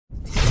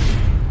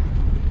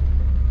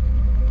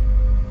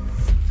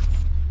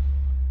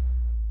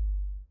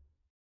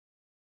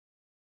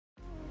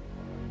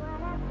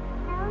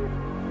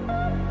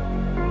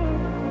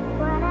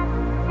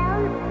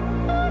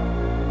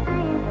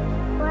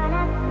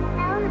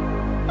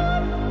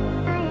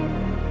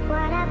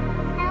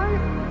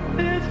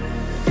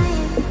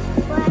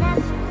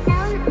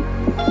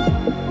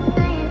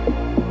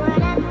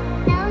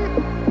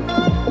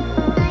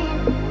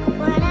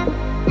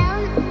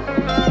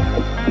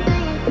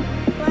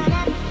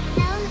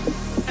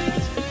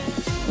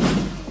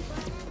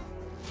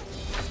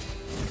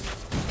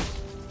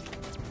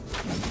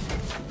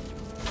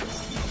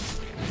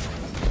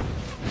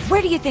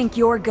think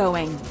you're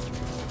going?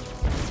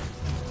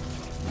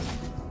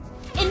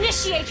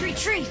 Initiate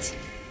retreat!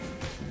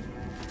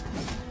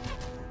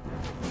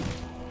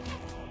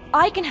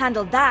 I can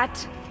handle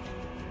that.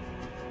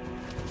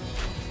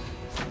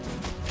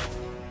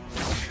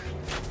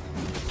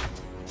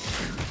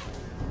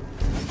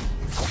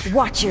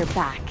 Watch your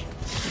back.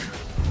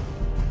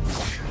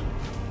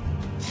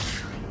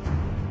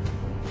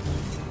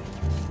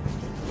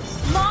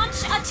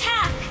 Launch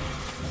attack!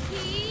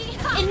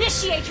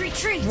 Initiate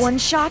retreat! One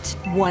shot,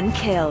 one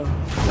kill.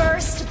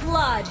 Burst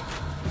blood!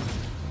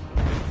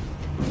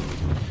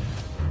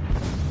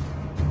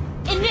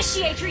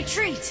 Initiate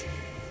retreat!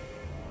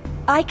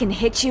 I can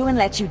hit you and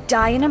let you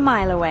die in a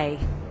mile away.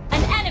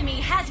 An enemy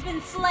has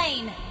been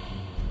slain!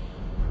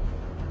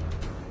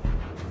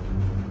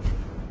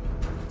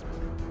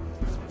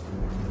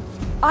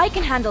 I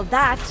can handle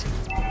that.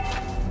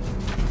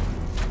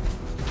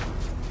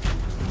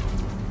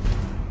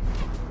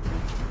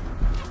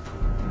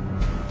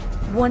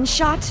 One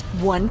shot,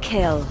 one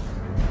kill.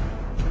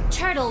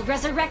 Turtle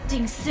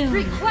resurrecting soon.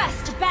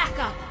 Request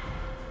backup!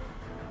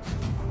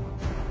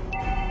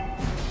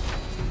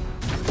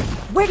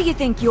 Where do you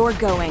think you're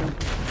going?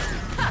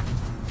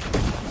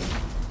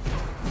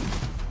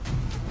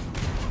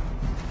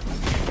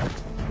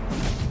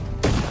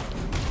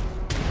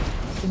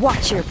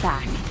 Watch your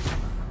back.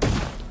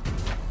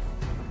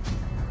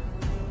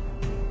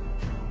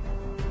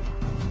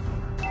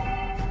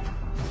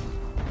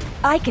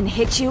 I can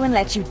hit you and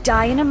let you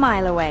die in a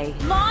mile away.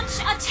 Launch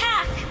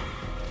attack!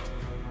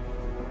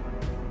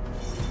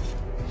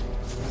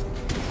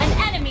 An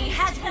enemy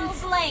has been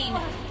slain.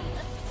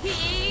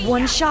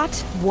 One shot,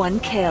 one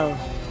kill.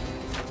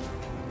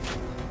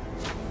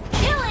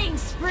 Killing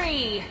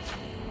spree!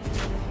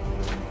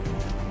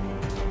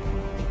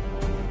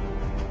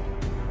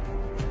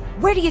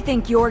 Where do you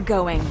think you're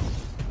going?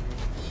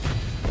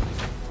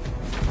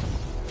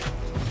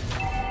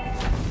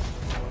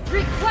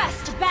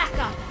 Request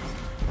backup!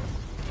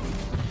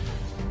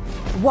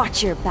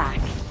 Watch your back.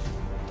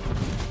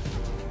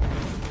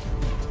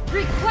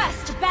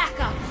 Request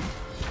backup!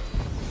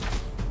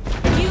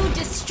 You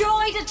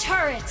destroyed a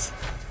turret!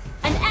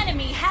 An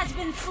enemy has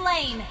been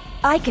slain!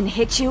 I can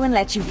hit you and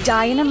let you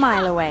die in a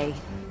mile away.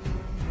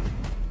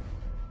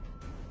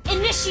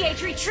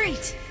 Initiate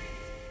retreat!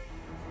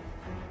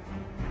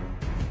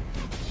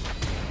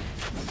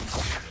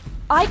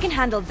 I can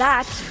handle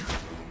that.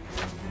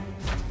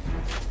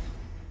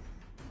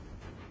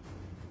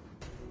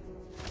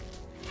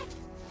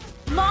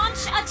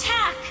 Launch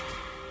attack!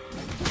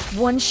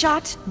 One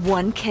shot,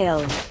 one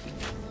kill.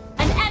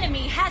 An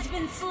enemy has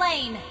been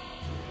slain!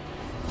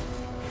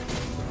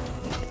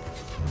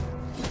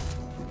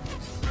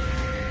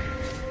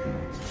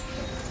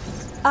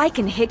 I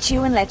can hit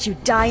you and let you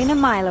die in a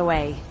mile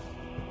away.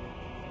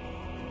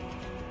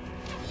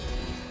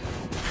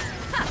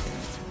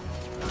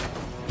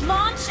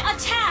 Launch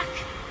attack!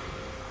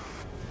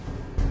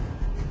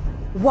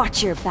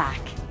 Watch your back.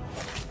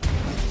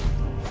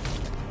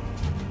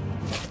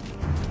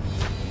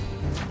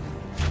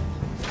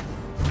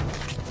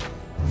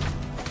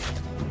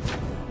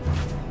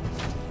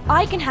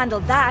 I can handle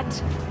that.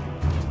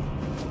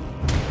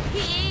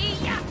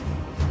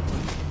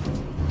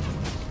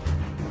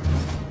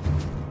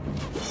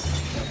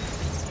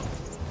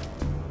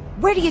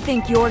 Where do you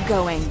think you're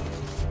going?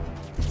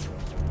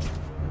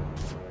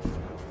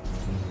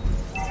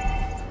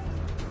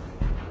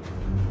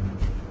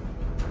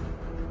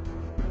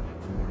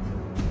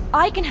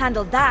 I can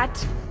handle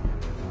that.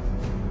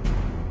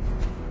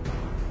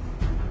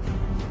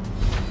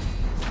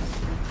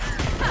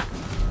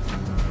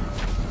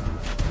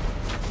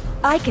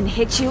 I can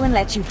hit you and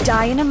let you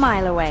die in a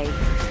mile away.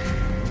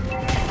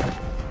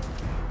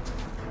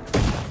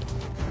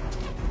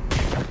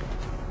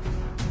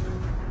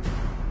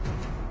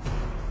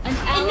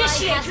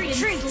 Initiate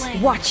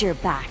retreat! Watch your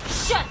back.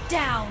 Shut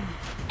down!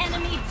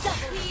 Enemy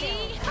double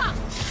kill!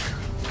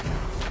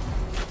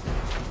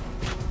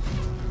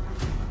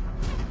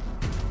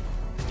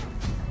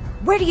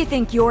 Where do you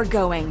think you're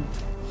going?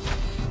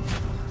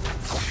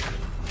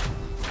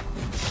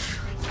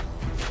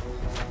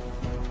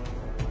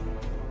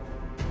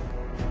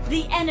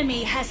 The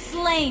enemy has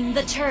slain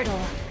the turtle.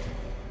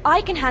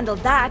 I can handle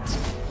that.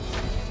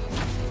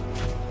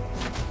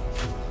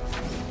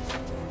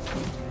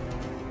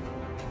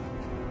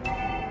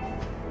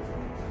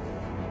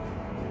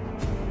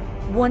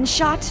 One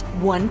shot,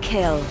 one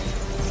kill.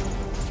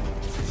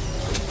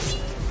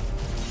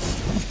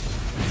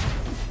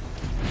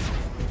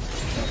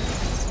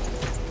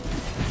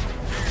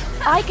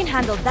 I can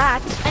handle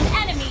that.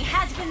 An enemy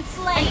has been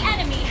slain. An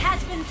enemy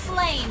has been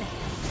slain.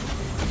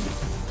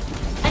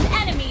 An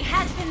enemy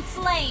has been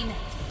slain.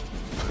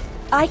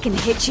 I can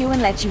hit you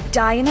and let you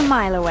die in a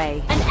mile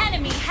away. An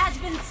enemy has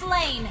been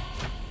slain.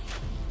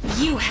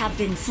 You have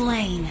been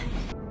slain.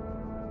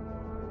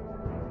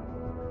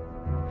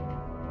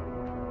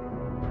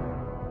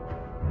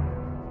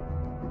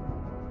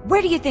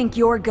 Where do you think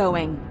you're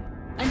going?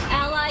 An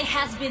ally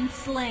has been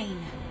slain.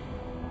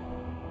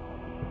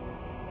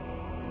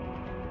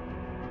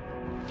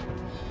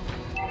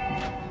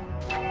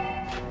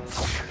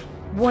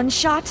 One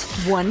shot,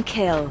 one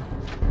kill.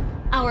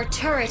 Our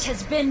turret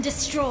has been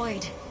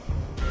destroyed.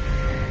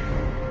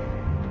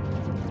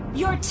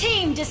 Your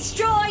team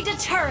destroyed a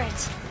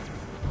turret.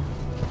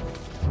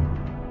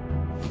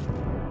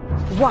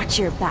 Watch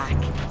your back.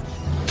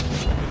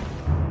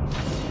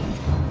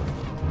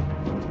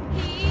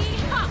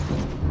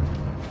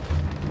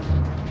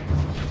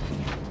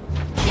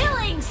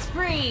 Killing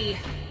spree.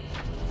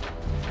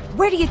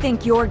 Where do you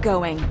think you're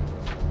going?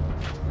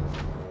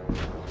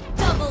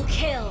 Double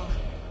kill.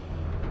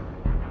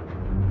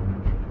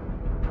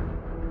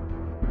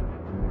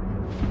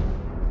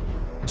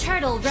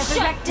 Turtle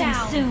resurrecting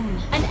soon.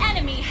 An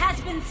enemy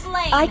has been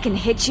slain. I can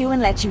hit you and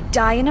let you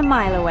die in a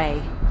mile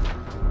away.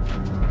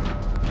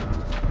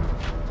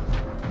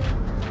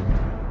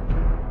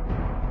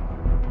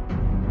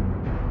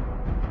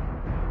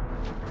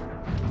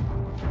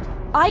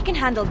 I can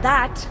handle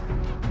that.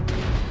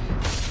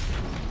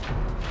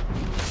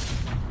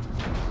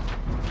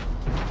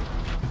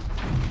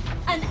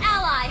 An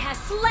ally has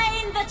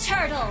slain the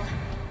turtle.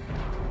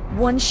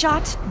 One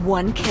shot,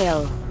 one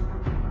kill.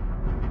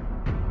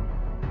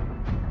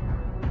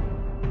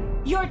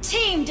 Your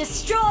team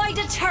destroyed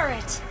a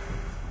turret.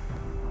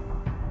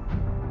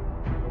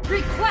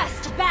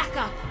 Request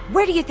backup.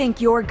 Where do you think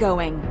you're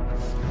going?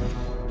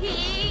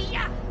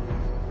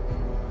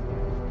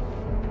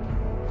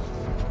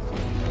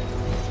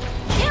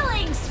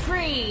 Killing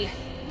spree.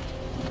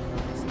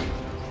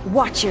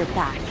 Watch your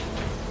back.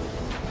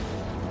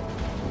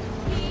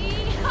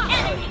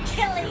 Enemy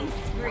killing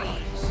spree.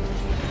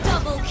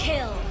 Double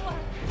kill.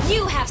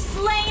 You have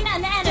slain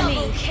an enemy.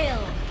 Double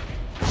kill.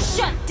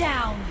 Shut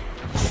down.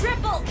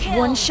 Triple kill.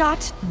 One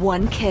shot,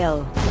 one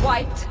kill.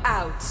 Wiped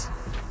out.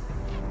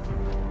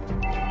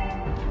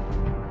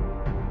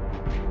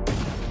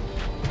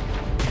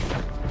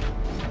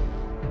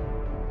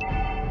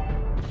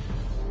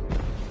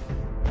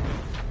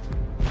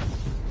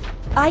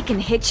 I can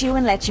hit you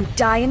and let you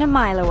die in a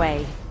mile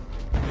away.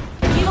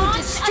 You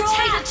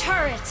destroyed a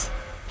turret.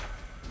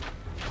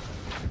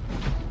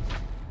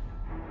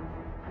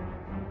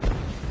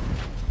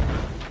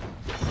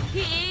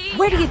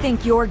 Where do you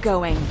think you're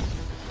going?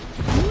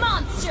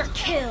 Monster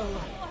kill.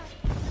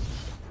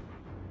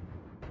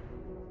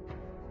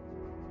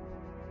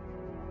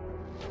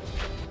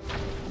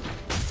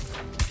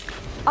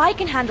 I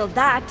can handle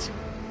that.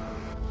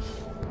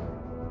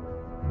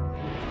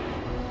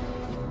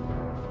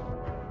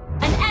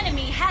 An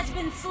enemy has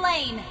been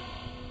slain.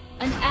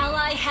 An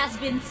ally has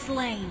been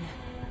slain.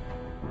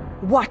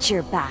 Watch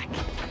your back.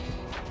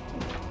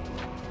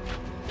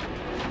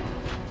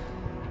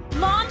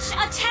 Launch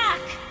attack.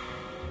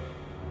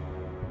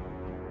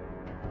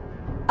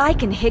 I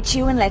can hit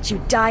you and let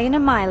you die in a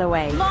mile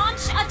away.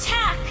 Launch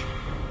attack.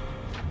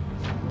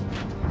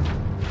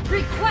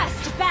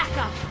 Request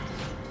backup.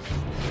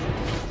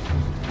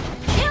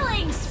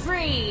 Killing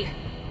spree.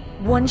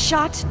 One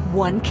shot,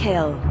 one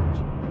kill.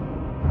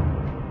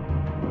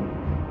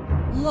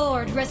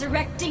 Lord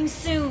resurrecting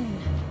soon.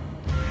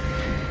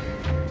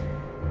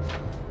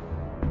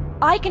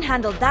 I can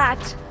handle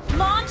that.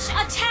 Launch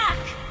attack.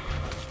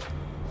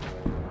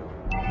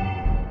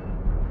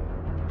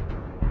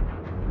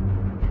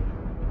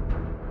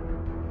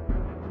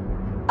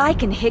 I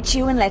can hit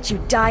you and let you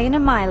die in a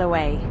mile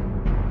away.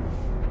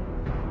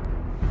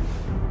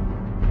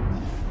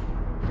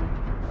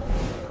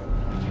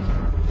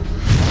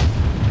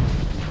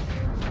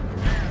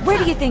 Where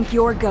do you think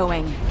you're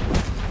going?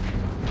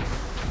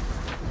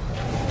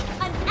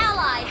 An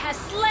ally has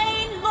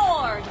slain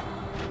Lord.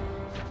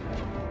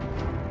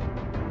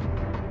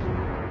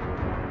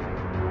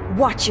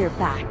 Watch your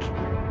back.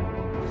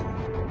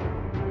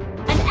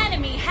 An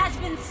enemy has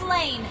been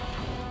slain.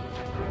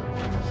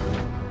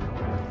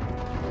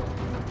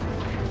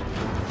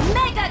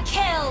 Mega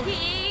kill.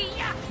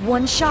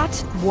 One shot,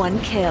 one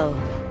kill.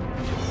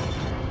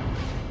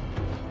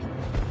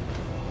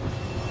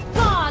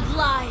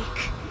 Godlike.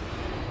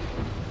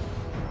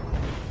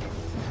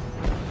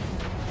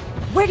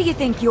 Where do you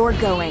think you're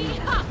going?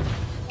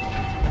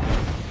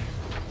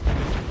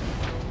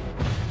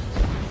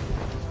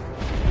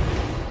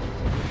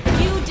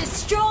 You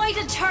destroyed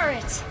a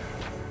turret.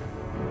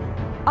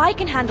 I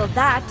can handle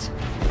that.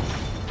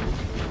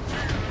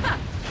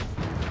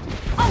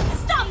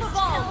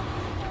 Unstoppable.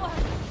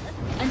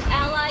 An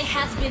ally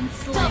has been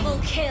slain. Double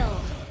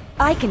kill.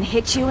 I can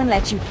hit you and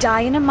let you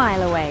die in a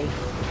mile away.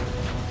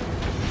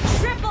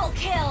 Triple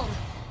kill.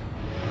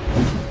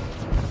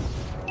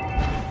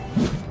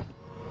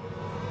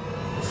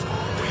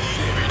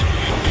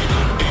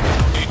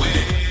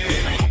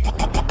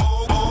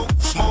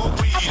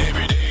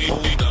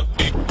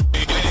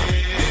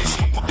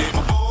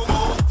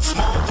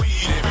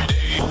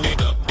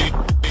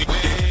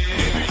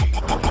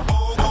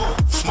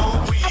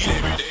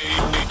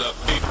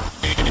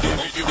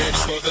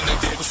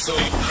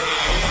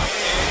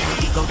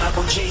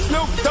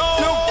 Snoop Dogg.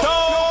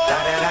 Da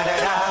da da da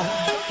da.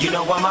 You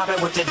know I'm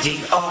mobbing with the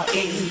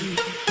D.R.E.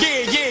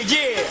 Yeah.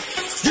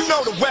 You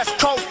know the West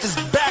Coast is